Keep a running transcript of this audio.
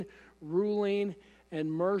ruling,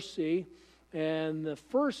 and mercy. And the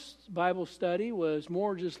first Bible study was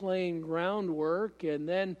more just laying groundwork. And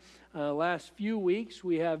then last few weeks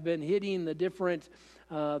we have been hitting the different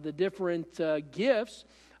gifts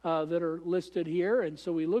that are listed here. And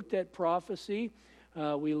so we looked at prophecy.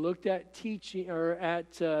 We looked at teaching, or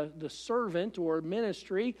at the servant or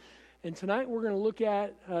ministry. And tonight we're going to look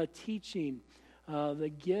at teaching,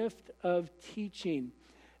 the gift of teaching.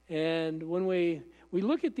 And when we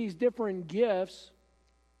look at these different gifts,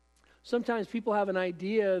 sometimes people have an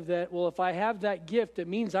idea that, well, if I have that gift, it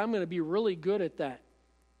means I'm going to be really good at that.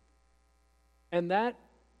 And that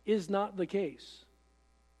is not the case.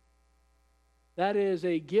 That is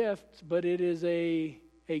a gift, but it is a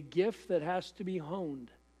gift that has to be honed.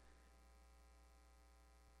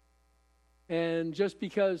 And just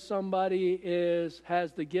because somebody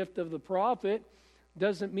has the gift of the prophet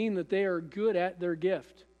doesn't mean that they are good at their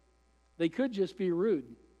gift. They could just be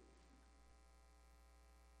rude.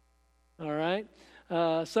 All right?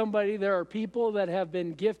 There are people that have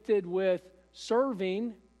been gifted with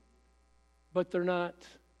serving, but they're not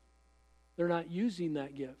using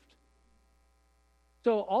that gift.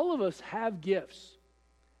 So all of us have gifts.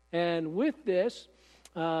 And with this,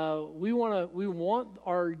 we want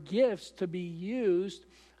our gifts to be used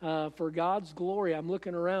for God's glory. I'm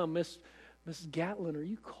looking around. Miss Gatlin, are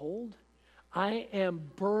you cold? I am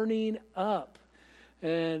burning up.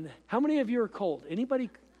 And how many of you are cold? Anybody?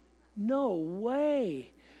 No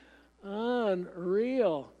way.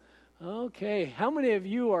 Unreal. Okay. How many of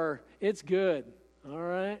you are, it's good? All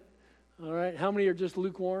right. How many are just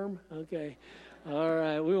lukewarm? Okay. All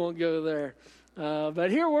right. We won't go there.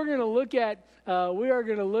 But here we are going to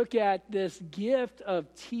look at this gift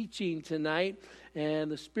of teaching tonight,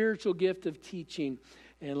 and the spiritual gift of teaching.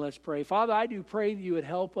 And let's pray. Father, I do pray that you would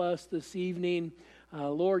help us this evening.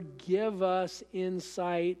 Lord, give us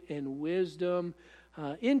insight and wisdom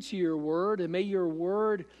into your word, and may your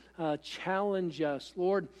word challenge us.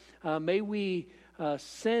 Lord, may we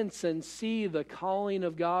sense and see the calling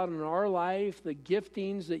of God in our life, the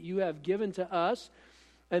giftings that you have given to us.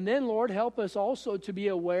 And then, Lord, help us also to be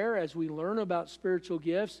aware as we learn about spiritual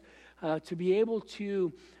gifts, to be able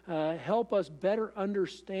to help us better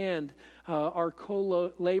understand our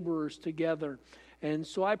co-laborers together. And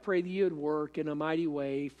so I pray that you would work in a mighty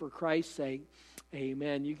way for Christ's sake.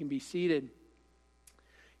 Amen. You can be seated.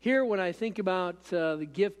 Here, when I think about the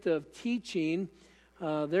gift of teaching,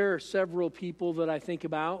 there are several people that I think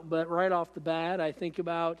about, but right off the bat, I think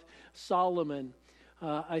about Solomon.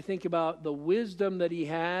 I think about the wisdom that he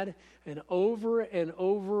had, and over and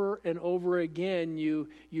over and over again, you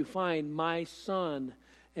find my son,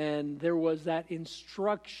 and there was that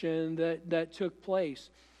instruction that took place.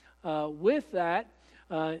 With that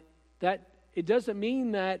it doesn't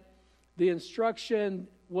mean that the instruction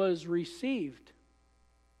was received.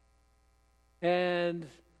 And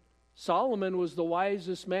Solomon was the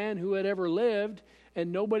wisest man who had ever lived,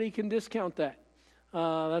 and nobody can discount that.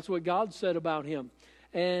 That's what God said about him.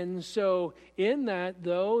 And so in that,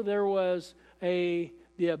 though, there was the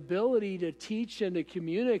ability to teach and to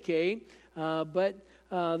communicate, but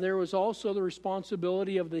there was also the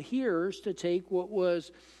responsibility of the hearers to take what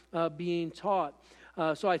was being taught.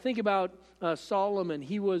 So I think about Solomon.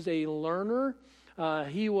 He was a learner.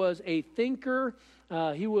 He was a thinker.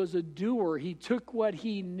 He was a doer. He took what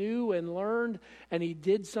he knew and learned, and he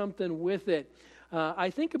did something with it. I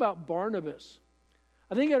think about Barnabas.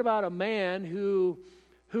 I think about a man who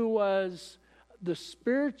was the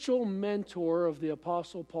spiritual mentor of the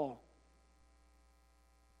Apostle Paul.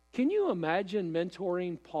 Can you imagine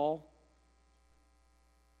mentoring Paul?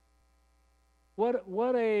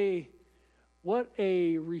 What a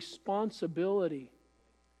responsibility.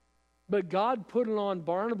 But God put it on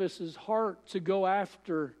Barnabas' heart to go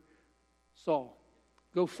after Saul.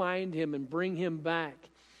 Go find him and bring him back.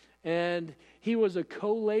 And he was a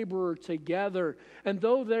co-laborer together. And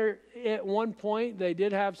though at one point they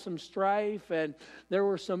did have some strife and there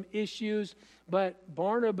were some issues, but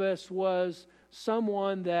Barnabas was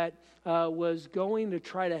someone that was going to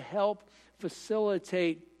try to help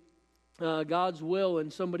facilitate God's will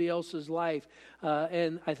in somebody else's life.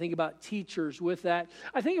 And I think about teachers with that.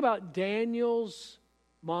 I think about Daniel's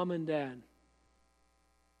mom and dad.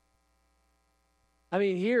 I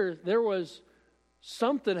mean, here, there was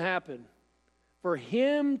something happened for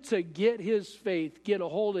him to get a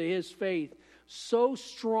hold of his faith so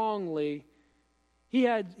strongly. He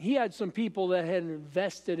had some people that had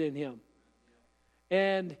invested in him.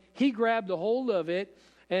 And he grabbed a hold of it.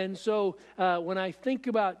 And so when I think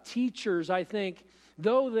about teachers, I think,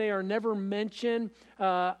 though they are never mentioned,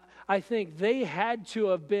 I think they had to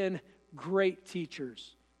have been great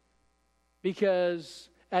teachers. because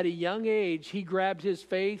at a young age, he grabbed his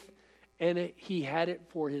faith and he had it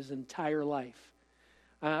for his entire life.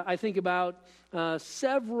 I think about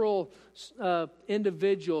several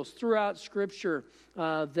individuals throughout Scripture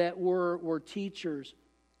that were teachers.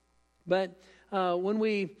 But when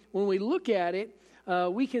we look at it,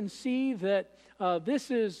 we can see that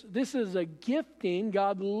this is a gifting.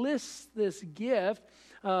 God lists this gift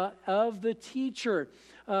of the teacher.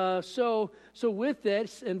 So with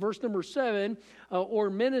this, in verse number 7,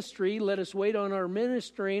 or ministry, let us wait on our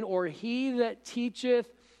ministering, or he that teacheth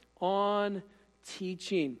on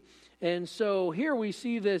teaching. And so here we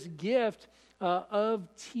see this gift of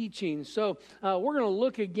teaching. So we're going to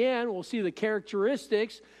look again. We'll see the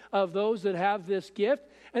characteristics of those that have this gift.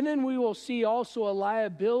 And then we will see also a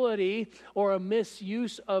liability or a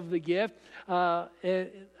misuse of the gift. I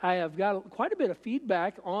have got quite a bit of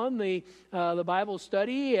feedback on the Bible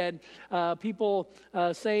study, and people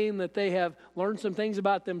saying that they have learned some things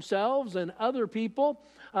about themselves and other people.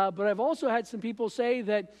 But I've also had some people say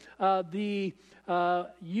that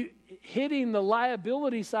hitting the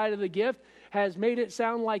liability side of the gift has made it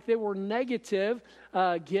sound like they were negative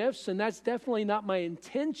gifts, and that's definitely not my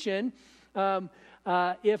intention.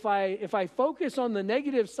 If I focus on the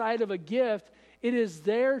negative side of a gift, it is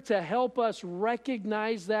there to help us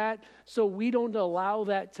recognize that, so we don't allow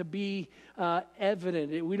that to be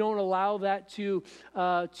evident. We don't allow that to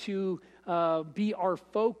be our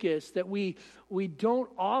focus, that we don't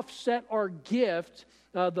offset our gift,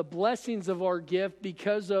 the blessings of our gift,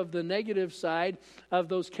 because of the negative side of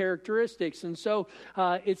those characteristics. And so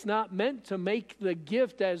it's not meant to make the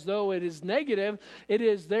gift as though it is negative. It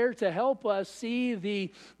is there to help us see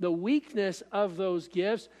the weakness of those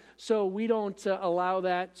gifts, so we don't allow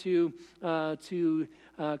that to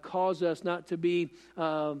cause us not to be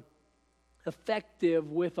effective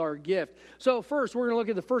with our gift. So first, we're going to look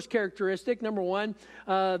at the first characteristic. Number one,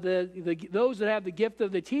 those that have the gift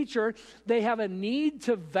of the teacher, they have a need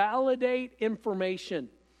to validate information.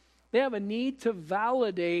 They have a need to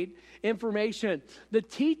validate information.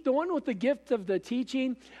 The one with the gift of the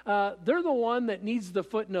teaching, they're the one that needs the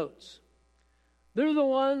footnotes. They're the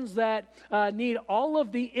ones that need all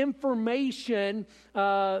of the information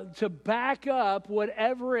to back up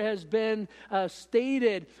whatever has been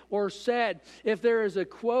stated or said. If there is a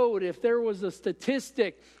quote, if there was a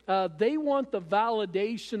statistic, they want the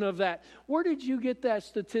validation of that. Where did you get that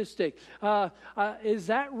statistic? Is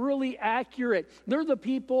that really accurate? They're the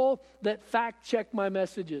people that fact check my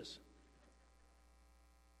messages.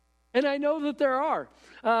 And I know that there are.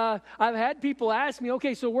 I've had people ask me,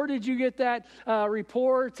 okay, so where did you get that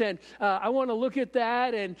report? And I want to look at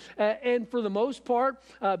that. And for the most part,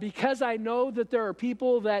 because I know that there are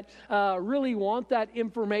people that really want that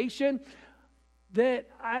information, that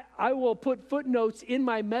I will put footnotes in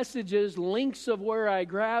my messages, links of where I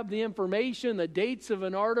grabbed the information, the dates of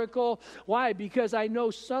an article. Why? Because I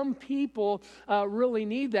know some people really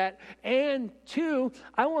need that. And two,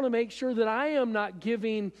 I want to make sure that I am not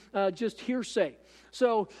giving just hearsay.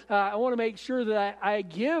 So I want to make sure that I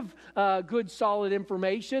give good, solid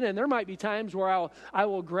information. And there might be times where I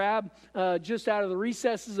will grab just out of the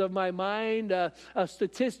recesses of my mind a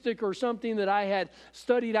statistic or something that I had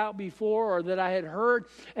studied out before or that I had heard.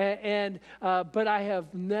 But I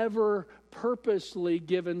have never purposely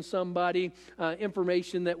given somebody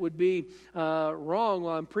information that would be wrong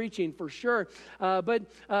while I'm preaching, for sure. But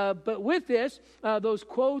with this, those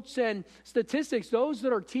quotes and statistics, those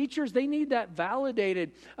that are teachers, they need that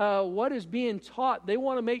validated. What is being taught, they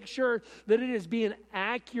want to make sure that it is being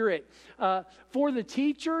accurate. For the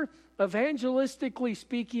teacher, evangelistically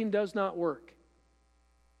speaking, does not work.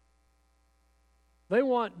 They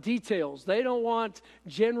want details. They don't want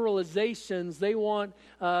generalizations. They want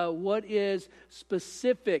what is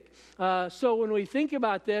specific. So when we think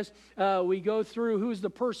about this, we go through who's the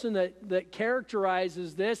person that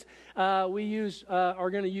characterizes this. We are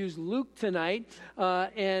going to use Luke tonight.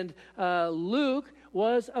 And Luke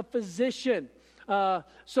was a physician.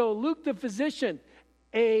 So Luke the physician,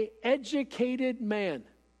 an educated man.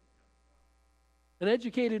 An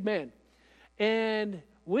educated man. And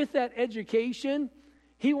with that education,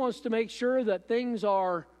 he wants to make sure that things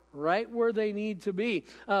are right where they need to be.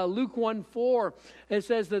 Luke 1:4, it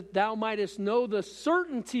says that thou mightest know the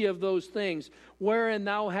certainty of those things wherein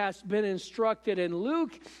thou hast been instructed. And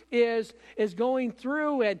Luke is going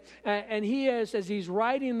through and he is, as he's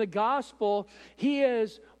writing the gospel, he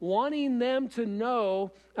is wanting them to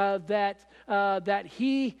know that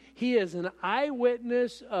he is an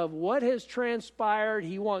eyewitness of what has transpired.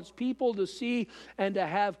 He wants people to see and to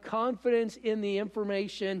have confidence in the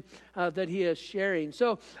information that he is sharing.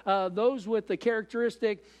 So those with the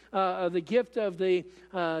characteristic of the gift of the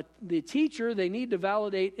teacher, they need to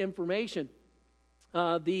validate information.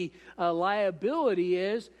 The liability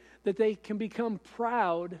is that they can become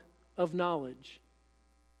proud of knowledge.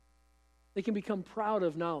 They can become proud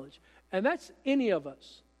of knowledge. And that's any of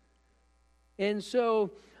us. And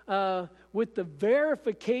so with the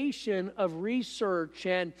verification of research,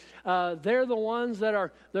 and they're the ones that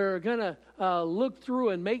are going to look through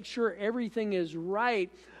and make sure everything is right,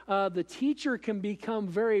 the teacher can become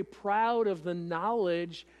very proud of the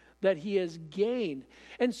knowledge that he has gained.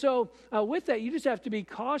 And so with that, you just have to be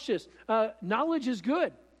cautious. Knowledge is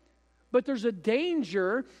good. But there's a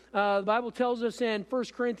danger. The Bible tells us in 1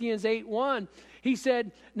 Corinthians 8:1, he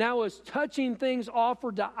said, now as touching things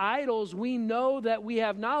offered to idols, we know that we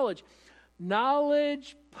have knowledge.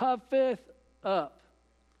 Knowledge puffeth up,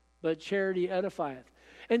 but charity edifieth.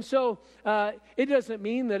 And so it doesn't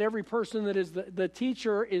mean that every person that is the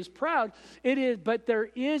teacher is proud. It is, but there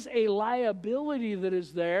is a liability that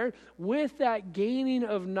is there with that gaining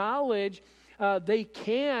of knowledge. They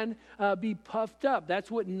can be puffed up. That's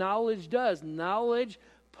what knowledge does. Knowledge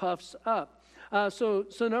puffs up. So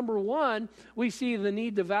number one, we see the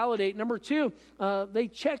need to validate. Number two, they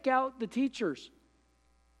check out the teachers.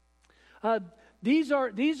 These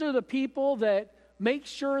are the people that make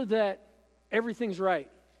sure that everything's right.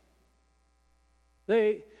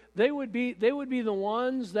 They would be the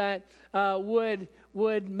ones that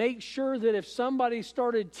would make sure that if somebody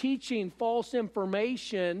started teaching false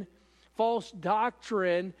information, false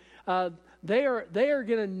doctrine, they are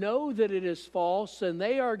going to know that it is false, and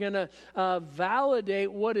they are going to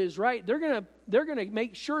validate what is right. They're going to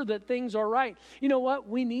make sure that things are right. You know what?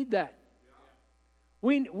 We need that.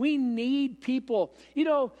 We need people. You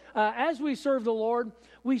know, as we serve the Lord,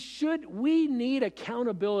 we need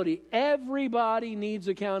accountability. Everybody needs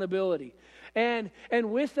accountability. And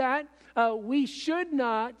with that, we should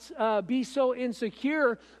not be so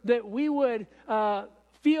insecure that we would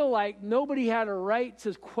feel like nobody had a right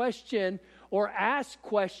to question or ask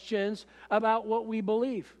questions about what we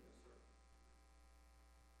believe.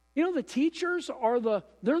 You know, the teachers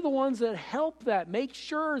they're the ones that help that, make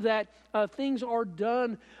sure that things are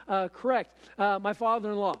done correct. My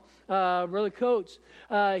father-in-law, Brother Coates,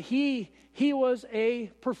 he was a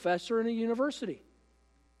professor in a university.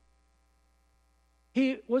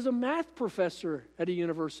 He was a math professor at a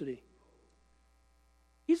university.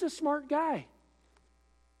 He's a smart guy.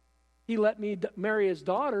 He let me marry his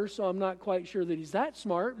daughter, so I'm not quite sure that he's that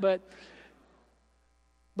smart, but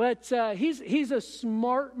he's a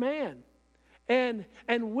smart man. And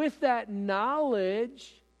with that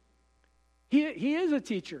knowledge, he is a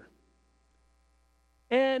teacher.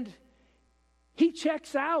 And he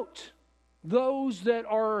checks out those that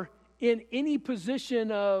are in any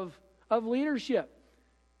position of leadership.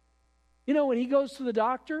 You know, when he goes to the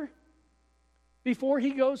doctor, before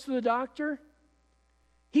he goes to the doctor,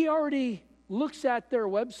 he already looks at their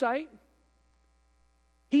website.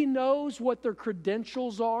 He knows what their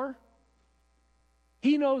credentials are.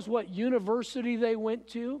 He knows what university they went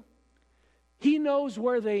to. He knows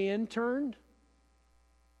where they interned.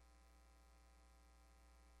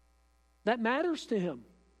 That matters to him.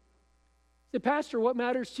 The pastor, what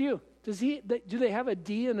matters to you? Do they have a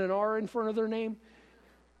D and an R in front of their name?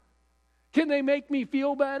 Can they make me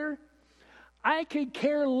feel better? I could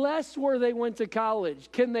care less where they went to college.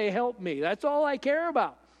 Can they help me? That's all I care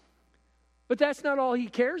about. But that's not all he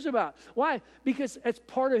cares about. Why? Because it's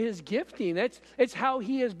part of his gifting. It's how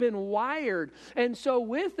he has been wired. And so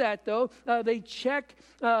with that, though, they check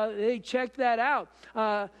that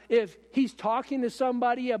out. If he's talking to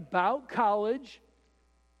somebody about college,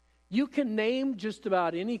 you can name just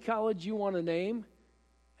about any college you want to name,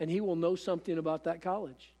 and he will know something about that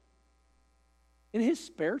college. In his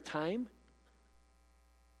spare time,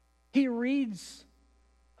 he reads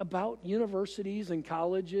about universities and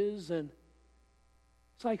colleges, and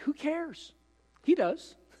it's like, who cares? He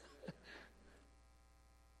does.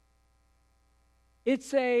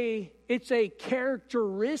 It's a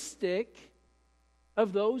characteristic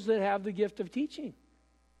of those that have the gift of teaching.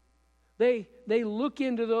 They look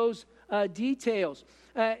into those details.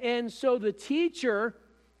 And so the teacher,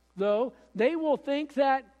 though, they will think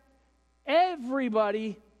that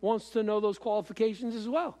everybody wants to know those qualifications as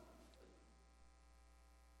well.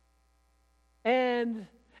 And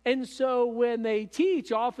so when they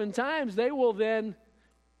teach, oftentimes they will then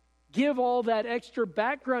give all that extra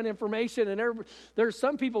background information. And there's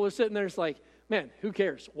some people who are sitting there, it's like, man, who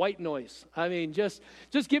cares? White noise. I mean, just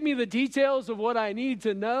give me the details of what I need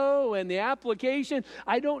to know and the application.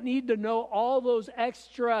 I don't need to know all those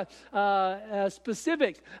extra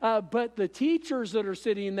specifics. But the teachers that are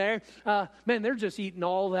sitting there, man, they're just eating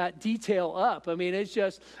all that detail up. I mean, it's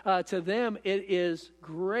just, to them, it is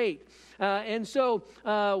great. And so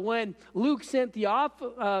when Luke sent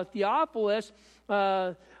Theophilus,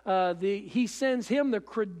 he sends him the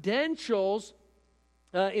credentials.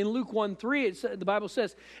 In Luke 1:3, the Bible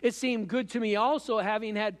says, "It seemed good to me also,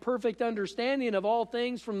 having had perfect understanding of all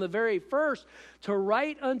things from the very first, to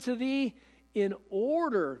write unto thee in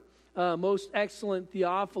order, most excellent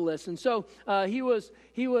Theophilus." And so he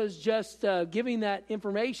was just giving that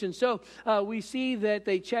information. So we see that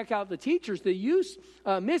they check out the teachers. The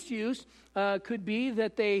misuse could be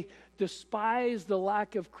that they despise the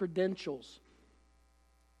lack of credentials.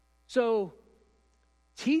 So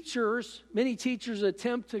many teachers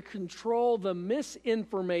attempt to control the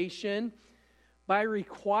misinformation by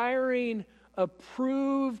requiring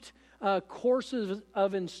approved courses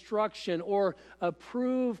of instruction or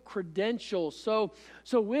approved credentials. So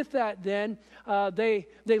with that, then they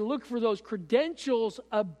look for those credentials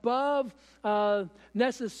above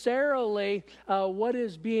necessarily what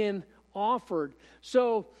is being offered.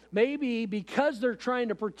 So maybe because they're trying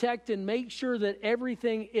to protect and make sure that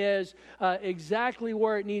everything is exactly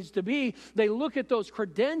where it needs to be, they look at those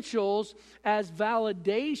credentials as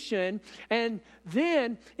validation. And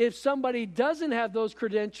then if somebody doesn't have those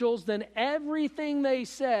credentials, then everything they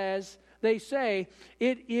say,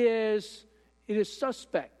 it is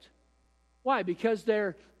suspect. Why? Because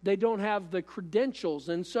they don't have the credentials.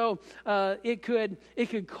 And so it could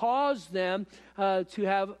cause them to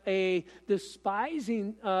have a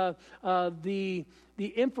despising the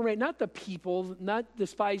information, not the people, not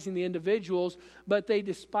despising the individuals, but they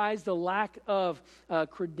despise the lack of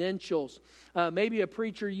credentials. Maybe a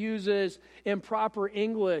preacher uses improper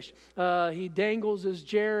English. He dangles his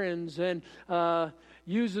gerunds and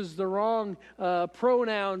uses the wrong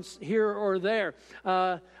pronouns here or there.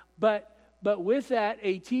 But with that,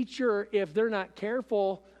 a teacher, if they're not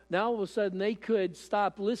careful, now all of a sudden they could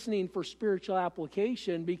stop listening for spiritual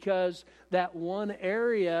application because that one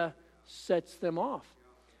area sets them off.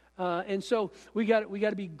 And so we got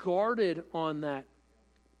to be guarded on that.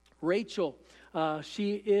 Rachel,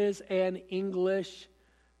 she is an English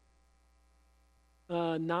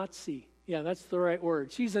Nazi. Yeah, that's the right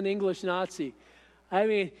word. She's an English Nazi. I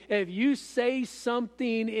mean, if you say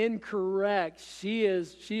something incorrect, she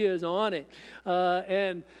is on it.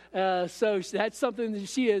 So that's something that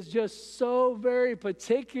she is just so very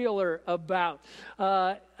particular about.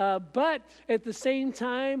 But at the same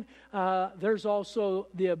time, there's also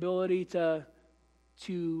the ability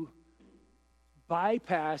to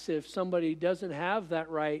bypass if somebody doesn't have that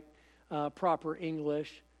right, proper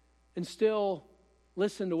English, and still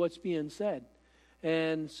listen to what's being said.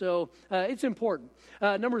 And so it's important.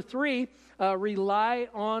 Number 3, rely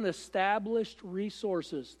on established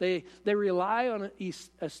resources. They rely on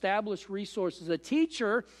established resources. A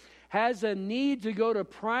teacher has a need to go to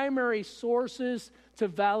primary sources to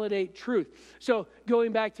validate truth. So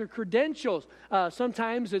going back to credentials,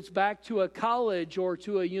 sometimes it's back to a college or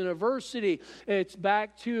to a university. It's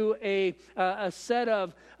back to a set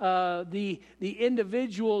of the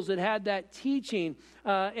individuals that had that teaching.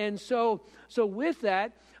 And so with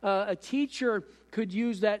that, a teacher could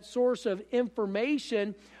use that source of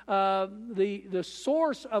information, the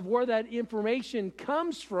source of where that information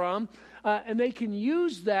comes from, and they can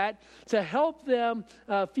use that to help them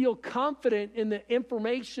feel confident in the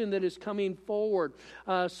information that is coming forward.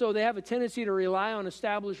 So they have a tendency to rely on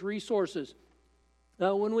established resources.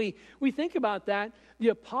 When we think about that, the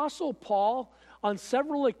Apostle Paul, on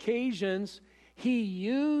several occasions, he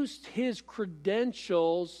used his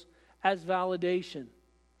credentials as validation.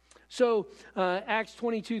 So Acts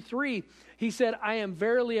 22:3, he said, "I am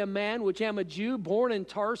verily a man which am a Jew, born in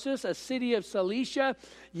Tarsus, a city of Cilicia,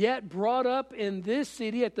 yet brought up in this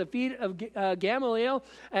city at the feet of Gamaliel,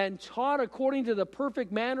 and taught according to the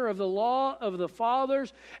perfect manner of the law of the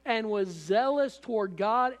fathers, and was zealous toward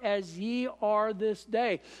God as ye are this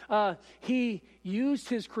day." He used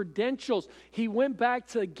his credentials. He went back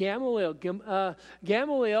to Gamaliel.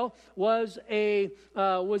 Gamaliel was a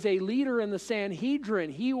leader in the Sanhedrin.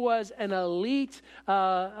 He was an elite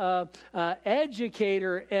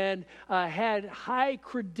educator and had high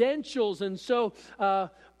credentials. And so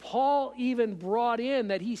Paul even brought in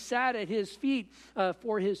that he sat at his feet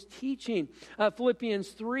for his teaching. Philippians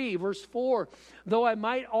 3, verse 4, "Though I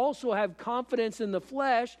might also have confidence in the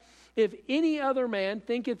flesh, if any other man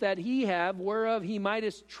thinketh that he have, whereof he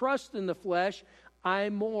mightest trust in the flesh, I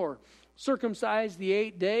more. Circumcised the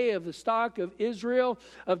 8th day, of the stock of Israel,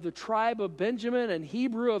 of the tribe of Benjamin, and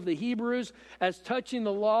Hebrew of the Hebrews, as touching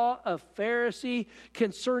the law, of Pharisee,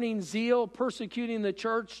 concerning zeal, persecuting the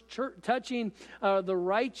church, touching the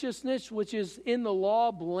righteousness which is in the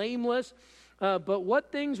law, blameless. But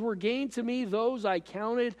what things were gained to me, those I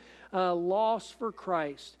counted loss for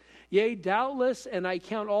Christ. Yea, doubtless, and I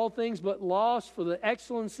count all things but loss for the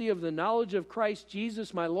excellency of the knowledge of Christ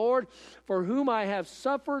Jesus my Lord, for whom I have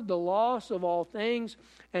suffered the loss of all things,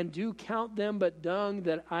 and do count them but dung,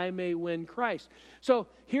 that I may win Christ. So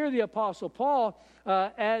here the Apostle Paul,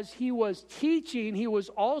 as he was teaching, he was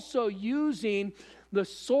also using the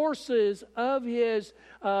sources of his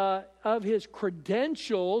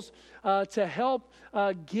credentials to help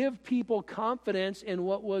give people confidence in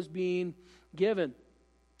what was being given.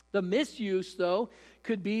 The misuse, though,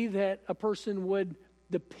 could be that a person would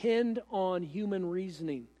depend on human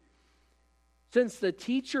reasoning. Since the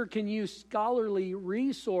teacher can use scholarly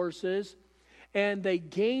resources and they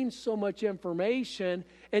gain so much information,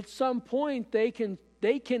 at some point they can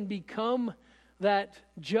become that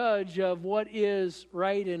judge of what is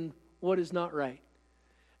right and what is not right.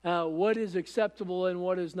 What is acceptable and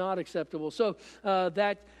what is not acceptable. So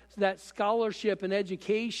that scholarship and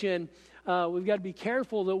education, we've got to be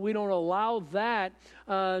careful that we don't allow that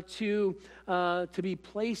to be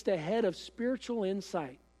placed ahead of spiritual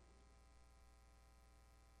insight.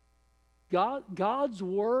 God's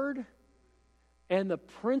Word and the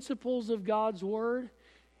principles of God's Word.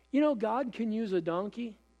 You know, God can use a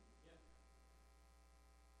donkey.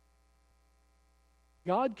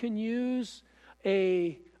 God can use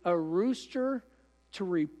a rooster to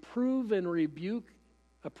reprove and rebuke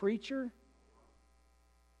a preacher.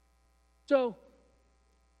 So,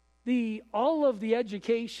 all of the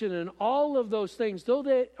education and all of those things, though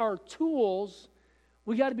they are tools,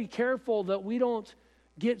 we got to be careful that we don't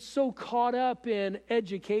get so caught up in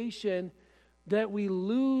education that we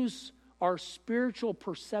lose our spiritual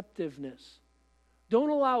perceptiveness. Don't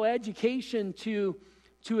allow education to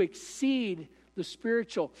exceed the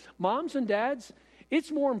spiritual. Moms and dads,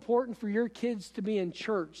 it's more important for your kids to be in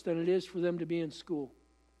church than it is for them to be in school.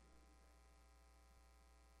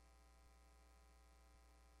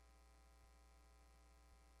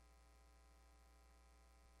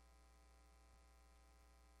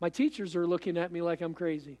 My teachers are looking at me like I'm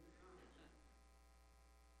crazy.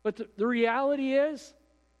 But the reality is,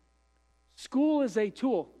 school is a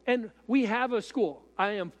tool. And we have a school.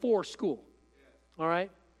 I am for school. All right?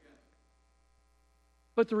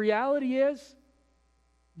 But the reality is,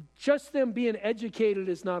 just them being educated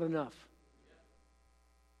is not enough.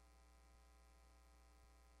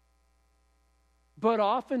 But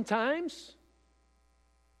oftentimes,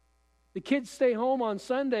 the kids stay home on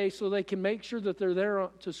Sunday so they can make sure that they're there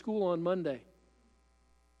to school on Monday.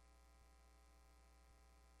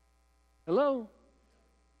 Hello?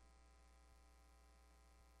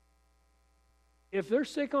 If they're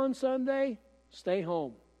sick on Sunday, stay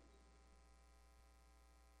home.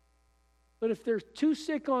 But if they're too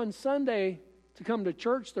sick on Sunday to come to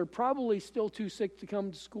church, they're probably still too sick to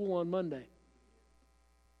come to school on Monday.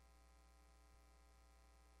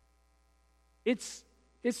 It's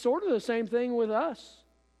sort of the same thing with us.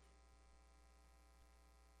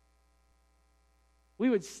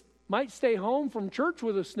 We might stay home from church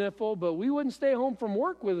with a sniffle, but we wouldn't stay home from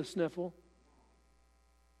work with a sniffle.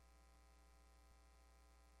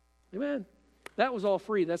 Amen. That was all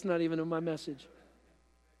free. That's not even in my message.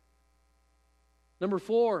 Number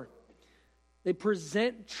 4, they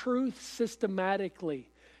present truth systematically.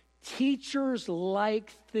 Teachers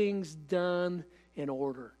like things done in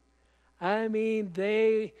order. I mean,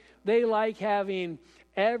 they like having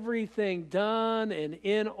everything done and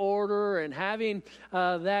in order, and having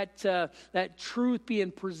that truth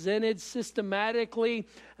being presented systematically.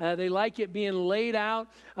 They like it being laid out.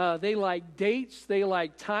 They like dates. They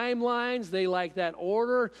like timelines. They like that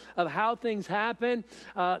order of how things happen.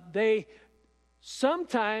 They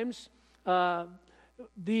sometimes the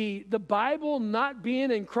Bible not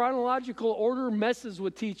being in chronological order messes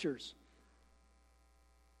with teachers.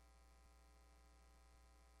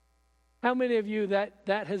 How many of you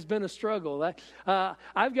that has been a struggle?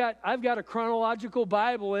 I've got a chronological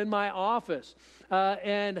Bible in my office,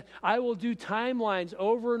 and I will do timelines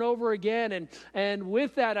over and over again. And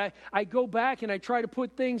with that, I go back and I try to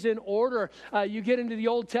put things in order. You get into the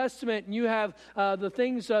Old Testament, and you have the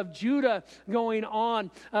things of Judah going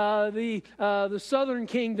on, the southern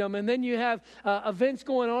kingdom, and then you have events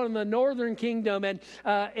going on in the northern kingdom,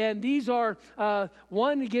 and these are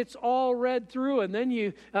one gets all read through, and then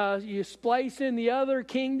you splice in the other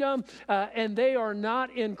kingdom, and they are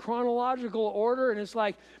not in chronological order, and it's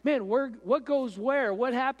like, man, what goes where?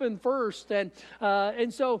 What happened first? And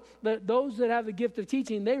so those that have the gift of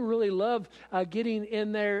teaching, they really love getting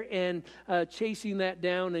in there and chasing that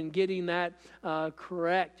down and getting that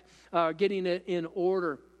correct, getting it in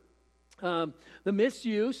order. The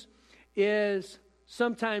misuse is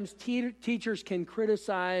sometimes teachers can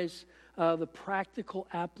criticize the practical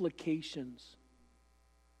applications.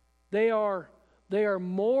 They are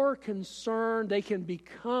more concerned, they can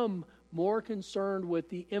become more concerned with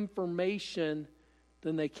the information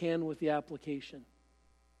than they can with the application.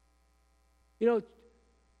 You know,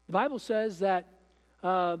 the Bible says that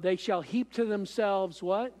they shall heap to themselves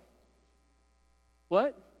what?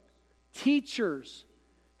 What? Teachers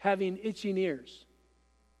having itching ears.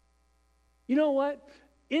 You know what?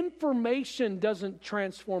 Information doesn't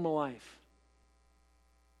transform a life.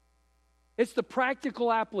 It's the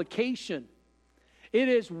practical application. It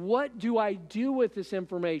is, what do I do with this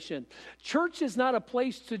information? Church is not a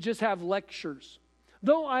place to just have lectures.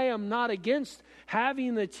 Though I am not against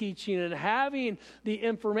having the teaching and having the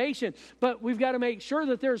information, but we've got to make sure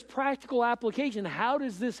that there's practical application. How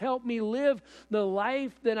does this help me live the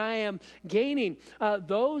life that I am gaining?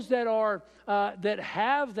 Those that are that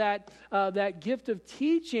have that gift of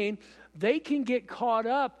teaching, they can get caught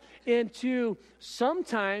up into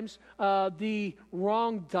sometimes the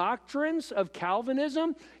wrong doctrines of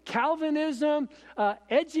Calvinism.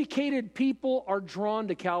 Educated people are drawn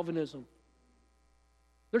to Calvinism.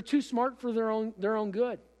 They're too smart for their own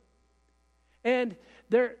good. And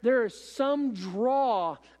there is some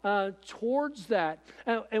draw towards that,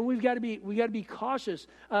 and we've got to be cautious.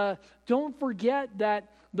 Don't forget that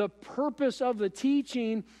the purpose of the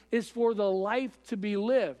teaching is for the life to be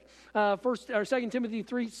lived. 2 Timothy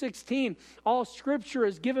 3:16, all Scripture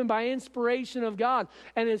is given by inspiration of God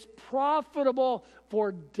and is profitable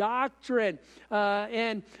for doctrine.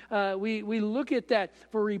 And we look at that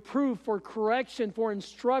for reproof, for correction, for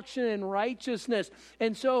instruction in righteousness.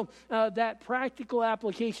 And so that practical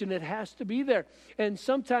application, it has to be there. And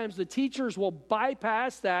sometimes the teachers will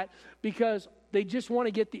bypass that because they just want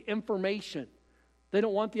to get the information. They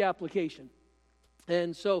don't want the application.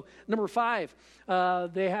 And so, number 5,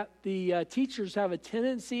 the teachers have a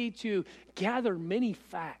tendency to gather many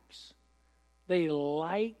facts. They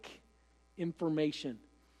like information,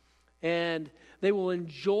 and they will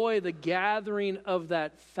enjoy the gathering of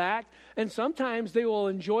that fact. And sometimes they will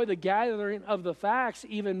enjoy the gathering of the facts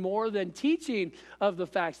even more than teaching of the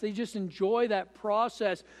facts. They just enjoy that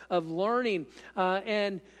process of learning.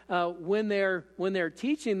 And when they're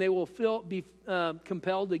teaching, they will be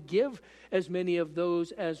compelled to give as many of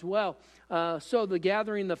those as well. So the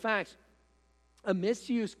gathering the facts. A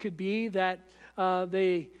misuse could be that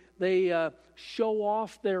they show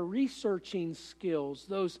off their researching skills,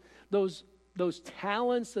 those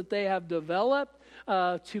talents that they have developed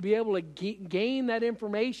to be able to gain that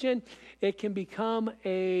information. It can become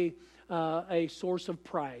a source of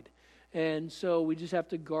pride. And so we just have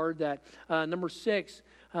to guard that. Number 6,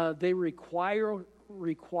 they require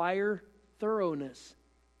thoroughness.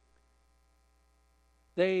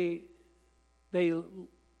 They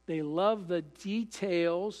love the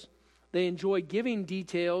details. They enjoy giving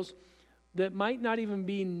details that might not even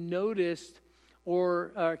be noticed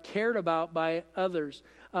or cared about by others.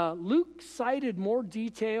 Luke cited more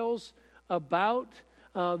details about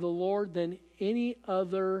the Lord than any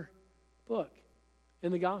other book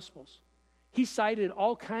in the Gospels. He cited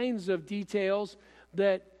all kinds of details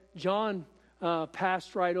that John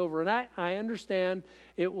passed right over. And I understand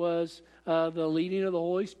it was the leading of the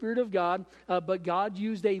Holy Spirit of God, but God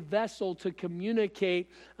used a vessel to communicate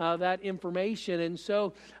that information. And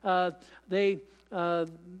so they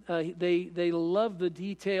love the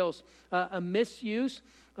details. A misuse,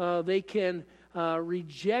 they can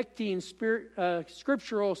rejecting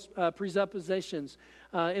scriptural presuppositions.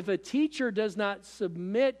 If a teacher does not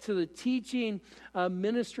submit to the teaching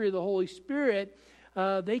ministry of the Holy Spirit,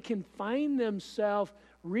 they can find themselves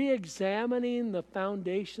re-examining the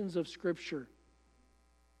foundations of Scripture.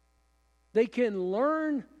 They can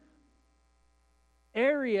learn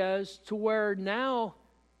areas to where now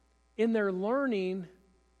in their learning,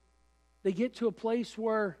 they get to a place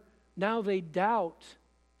where now they doubt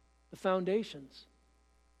the foundations.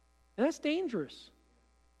 And that's dangerous.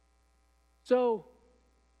 So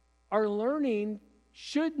our learning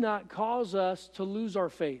should not cause us to lose our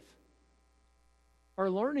faith. Our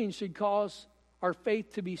learning should cause our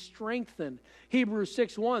faith to be strengthened. Hebrews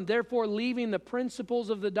 6:1, therefore leaving the principles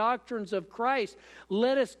of the doctrines of Christ,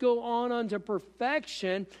 let us go on unto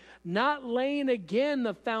perfection, not laying again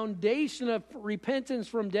the foundation of repentance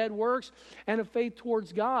from dead works and of faith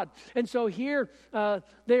towards God. And so here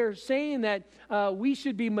they're saying that we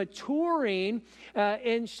should be maturing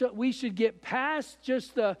and we should get past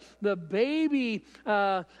just the baby,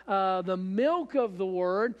 the milk of the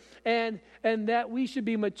word, and that we should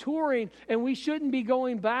be maturing, and we shouldn't be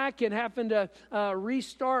going back and having to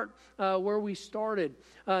restart where we started.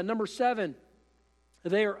 Number 7.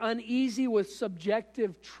 They are uneasy with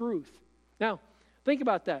subjective truth. Now, think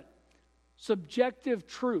about that. Subjective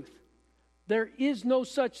truth. There is no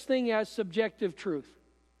such thing as subjective truth.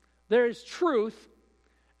 There is truth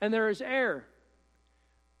and there is error.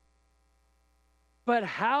 But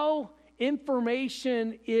how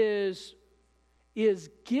information is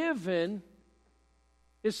given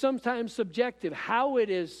is sometimes subjective, how it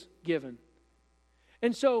is given.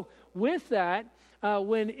 And so with that,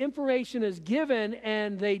 when information is given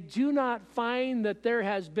and they do not find that there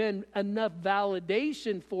has been enough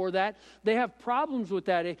validation for that, they have problems with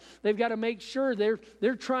that. They've got to make sure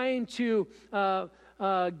they're trying to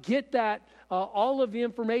get that all of the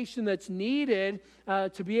information that's needed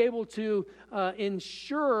to be able to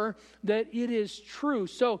ensure that it is true.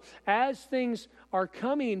 So as things are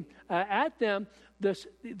coming at them,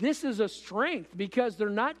 this is a strength, because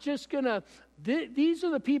they're not just going to, these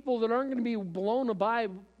are the people that aren't going to be blown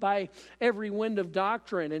by every wind of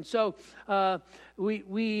doctrine. And so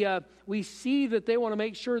we see that they want to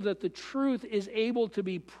make sure that the truth is able to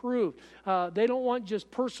be proved. They don't want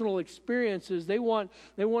just personal experiences. They want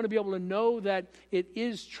to be able to know that it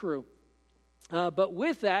is true. But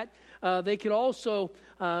with that, they could also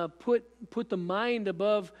put the mind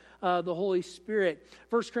above the Holy Spirit.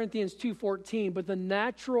 1 Corinthians 2:14, but the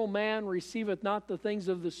natural man receiveth not the things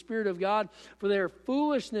of the Spirit of God, for they are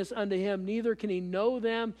foolishness unto him, neither can he know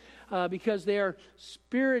them, because they are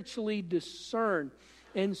spiritually discerned.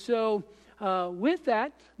 And so with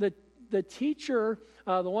that, the teacher,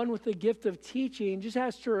 the one with the gift of teaching, just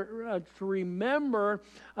has to remember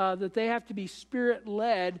that they have to be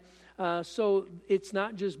Spirit-led, so it's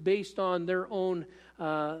not just based on their own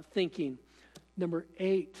thinking. Number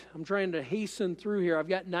 8, I'm trying to hasten through here. I've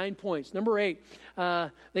got 9 points. Number 8,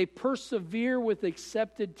 they persevere with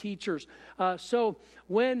accepted teachers. So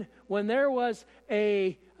when there was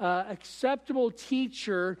a acceptable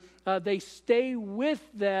teacher, they stay with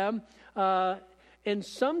them, and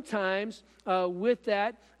sometimes with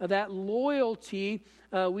that loyalty,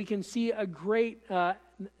 we can see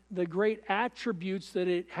the great attributes that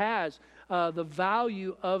it has. The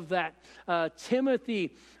value of that.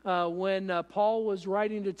 Timothy, when Paul was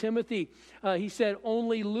writing to Timothy, he said,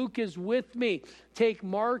 only Luke is with me. Take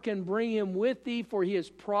Mark and bring him with thee, for he is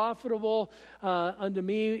profitable unto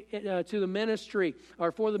me to the ministry,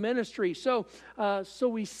 or for the ministry. So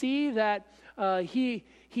we see that he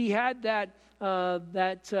had that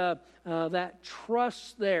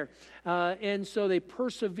trust there. And so they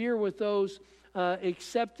persevere with those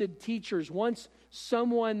accepted teachers. Once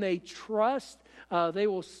someone they trust, they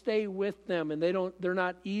will stay with them, and they're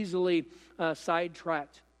not easily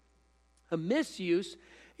sidetracked. A misuse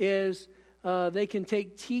is they can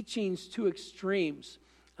take teachings to extremes.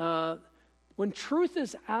 When truth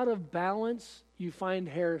is out of balance, you find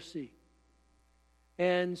heresy.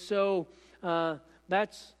 And so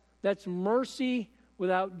that's mercy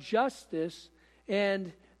without justice,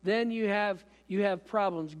 and then you have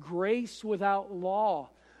problems. Grace without law,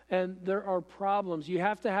 and there are problems. You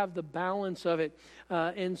have to have the balance of it.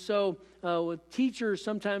 And so with teachers,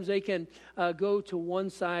 sometimes they can go to one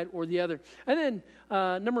side or the other. And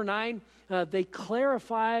then number 9, they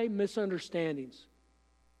clarify misunderstandings.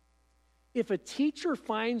 If a teacher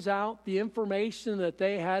finds out the information that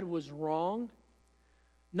they had was wrong,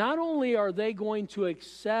 not only are they going to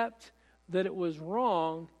accept that it was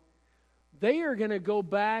wrong, they are going to go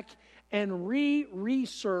back and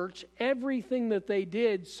research everything that they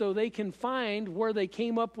did so they can find where they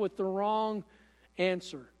came up with the wrong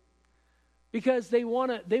answer. Because they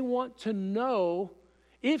want to know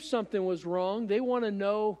if something was wrong. They want to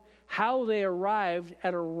know how they arrived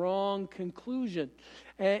at a wrong conclusion.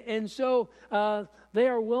 And so they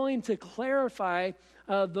are willing to clarify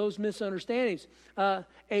those misunderstandings.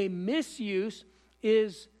 A misuse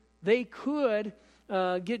is they could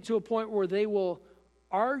get to a point where they will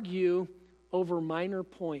argue over minor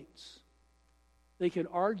points. They could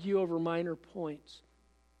argue over minor points.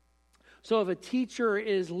 So if a teacher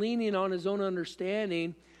is leaning on his own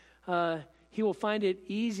understanding, he will find it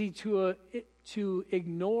easy to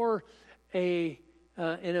ignore an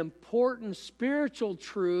important spiritual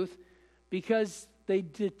truth because they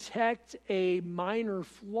detect a minor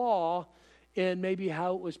flaw in maybe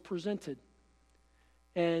how it was presented.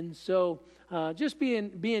 And so just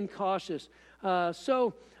being cautious.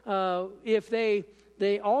 If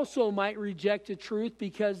they also might reject a truth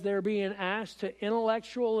because they're being asked to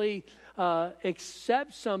intellectually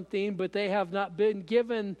accept something, but they have not been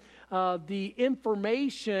given the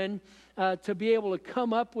information to be able to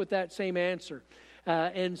come up with that same answer.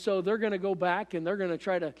 And so they're going to go back and they're going to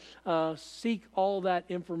try to seek all that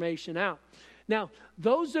information out. Now,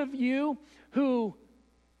 those of you who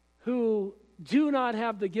do not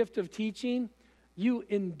have the gift of teaching, you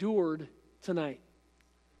endured tonight.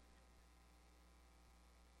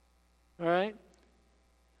 All right?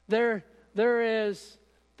 There is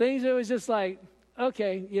things that was just like,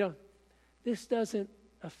 okay, this doesn't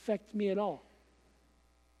affect me at all.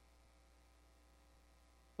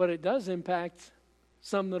 But it does impact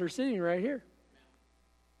some that are sitting right here.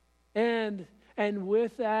 And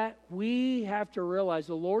with that, we have to realize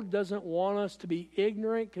the Lord doesn't want us to be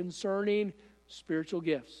ignorant concerning spiritual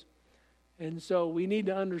gifts. And so we need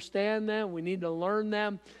to understand them. We need to learn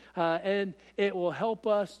them. And it will help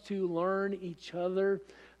us to learn each other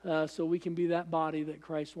so we can be that body that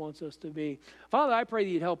Christ wants us to be. Father, I pray that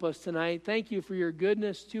you'd help us tonight. Thank you for your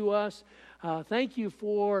goodness to us. Thank you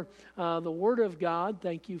for the Word of God.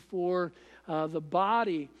 Thank you for the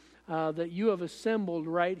body that you have assembled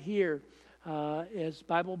right here as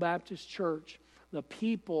Bible Baptist Church, the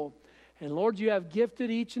people. And Lord, you have gifted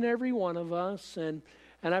each and every one of us. And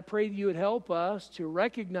I pray that you would help us to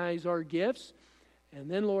recognize our gifts. And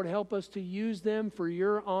then, Lord, help us to use them for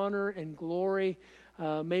your honor and glory.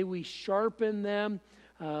 May we sharpen them.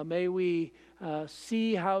 May we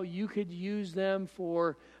see how you could use them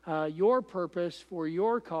for your purpose, for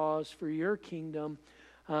your cause, for your kingdom.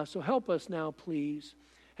 So help us now, please.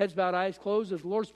 Heads bowed, eyes closed. As the Lord's